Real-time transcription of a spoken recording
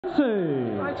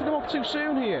Lighting them up too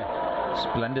soon here.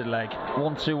 Splendid leg.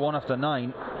 1-2-1 after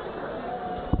 9.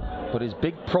 But his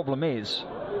big problem is,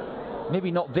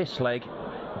 maybe not this leg,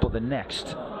 but the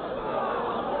next.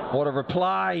 What a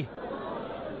reply.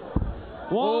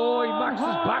 Oh, he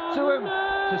maxes back to him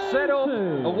to set up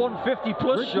a 150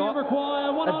 plus shot.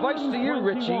 Advice to you,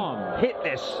 Richie, hit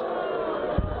this.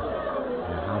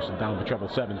 Howson down for treble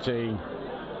 17.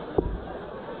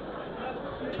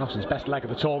 Howson's best leg of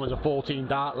the tournament is a 14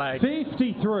 dart leg.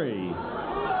 53.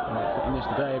 Not this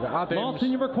today, but Adams.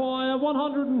 Martin, you require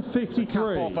 153. Cap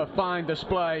off a fine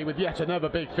display with yet another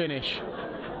big finish.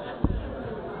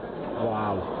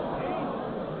 Wow.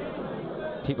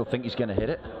 People think he's going to hit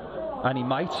it, and he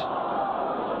might.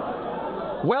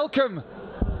 Welcome,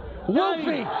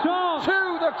 Wolfie,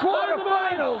 to the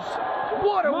quarterfinals.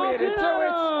 What a way to do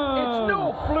it. It's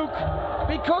no fluke,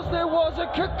 because there was a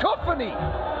cacophony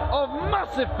of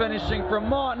massive finishing from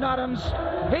Martin Adams.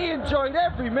 He enjoyed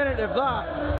every minute of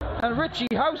that. And Richie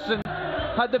Howson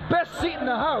had the best seat in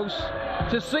the house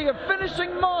to see a finishing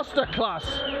masterclass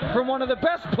from one of the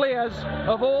best players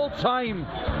of all time.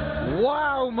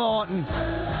 Wow, Martin.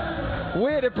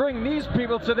 Way to bring these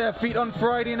people to their feet on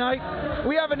Friday night.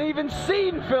 We haven't even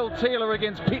seen Phil Taylor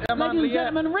against Peter Manley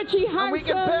yet. Richie Howson, and we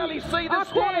can barely see the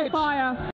stage.